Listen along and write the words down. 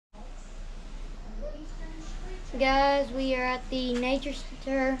guys, we are at the nature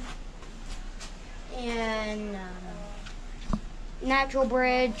center and Natural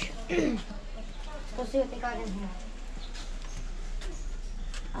Bridge. Let's go see what they got in here.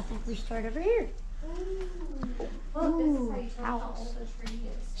 I think we start over here. Ooh, owls.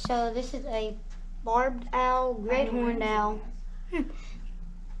 So this is a barbed owl, great horned owl.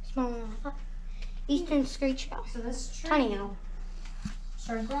 Small one. Eastern screech owl. So this tree tiny owl.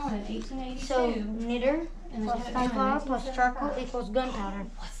 Started growing in 1882. So knitter plus gunpowder plus charcoal equals gunpowder.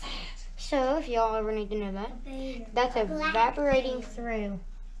 What's that? So if y'all ever need to know that, that's evaporating through.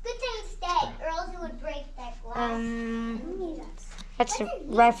 Good thing it's dead, or else it would break that glass. That's a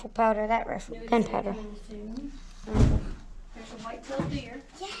rifle powder. That rifle gunpowder. There's a white-tailed deer.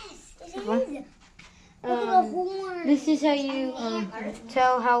 Yes, it is. Look at the horn. This is how you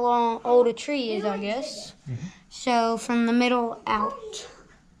tell how old a tree is, I guess. So from the middle out.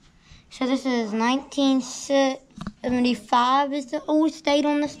 So this is 1975 is the oldest date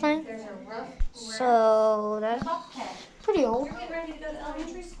on this thing. So that's pretty old. You're getting ready to go to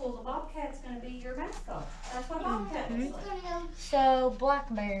elementary school. The bobcat's going to be your mascot. That's what a bobcat is like. So black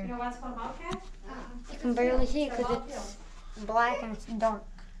bear. You know why it's called a bobcat? You can barely see it because it's black and it's dark.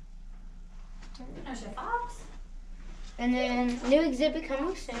 There's a fox. And then new exhibit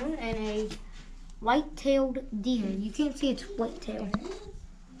coming soon, and a white-tailed deer. You can't see its white tail.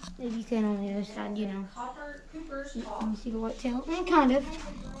 If you can on the other side, you know. Copper Cooper's You can see the white tail. Kind of.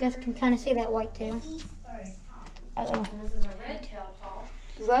 You guys can kind of see that white tail. Uh-oh. This is a red-tailed hawk.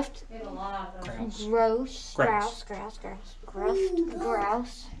 Ruffed We have a lot of those. grouse.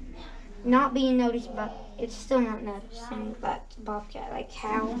 Grouse. Not being noticed, but it's still not noticing. But bobcat, like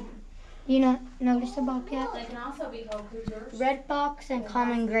how? You not notice the bobcat? They can also be called cougars. Red fox and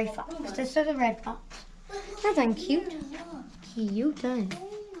common gray fox. This is a red fox. That's cute. Cute, huh? Oh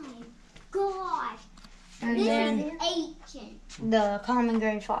my gosh. And This then is ancient. the common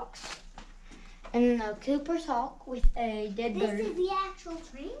gray fox. And the Cooper's hawk with a dead This bird. is the actual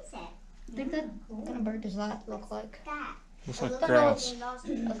train set. I think that what kind of bird does that look like? That. Looks like grouse. A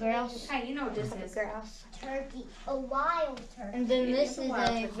grouse. Hey, you know what this A is. grouse. Turkey. A wild turkey. And then this It's a is wild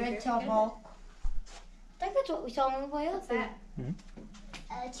a turkey. red-tailed hawk. I think that's what we saw on the way up What's that?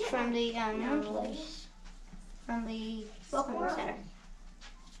 from the place, from the welcome center.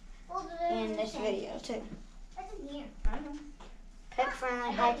 In this video too. What's in here? I don't know.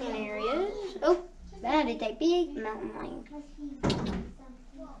 Pet-friendly hiking areas. Oh, that is a big mountain lion.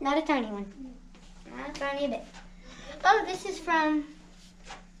 Not a tiny one. Not a tiny bit. Oh, this is from,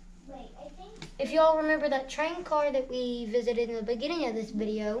 Wait, I think. if y'all remember that train car that we visited in the beginning of this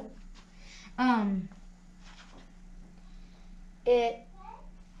video, it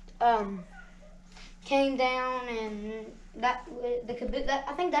came down and that the caboose.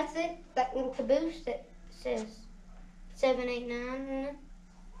 I think that's it. That little caboose that says 789.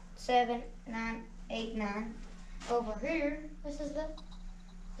 7989. Over here, this is the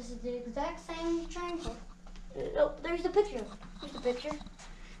exact same train car. Oh, there's the picture. There's the picture.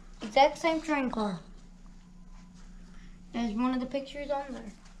 Exact same train car. There's one of the pictures on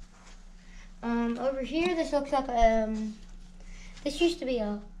there. Over here, this looks like this used to be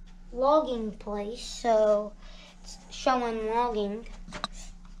a logging place, so it's showing logging.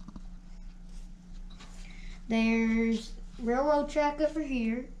 There's railroad track over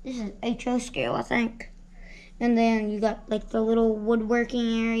here. This is HO scale, I think. And then you got like the little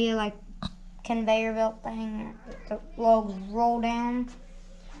woodworking area, like conveyor belt thing. The logs roll down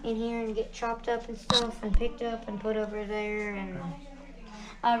in here and get chopped up and stuff and picked up and put over there. And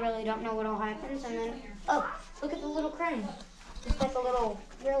I really don't know what all happens. And then, oh, look at the little crane. Just like a little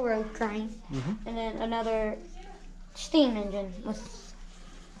railroad crane. And then another steam engine with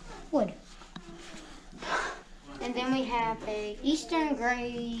wood. And then we have a eastern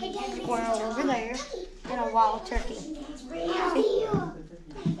gray squirrel over there and a wild turkey.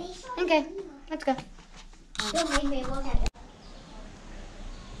 Okay, let's go.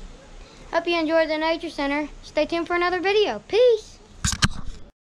 Hope you enjoyed the Nature Center. Stay tuned for another video. Peace.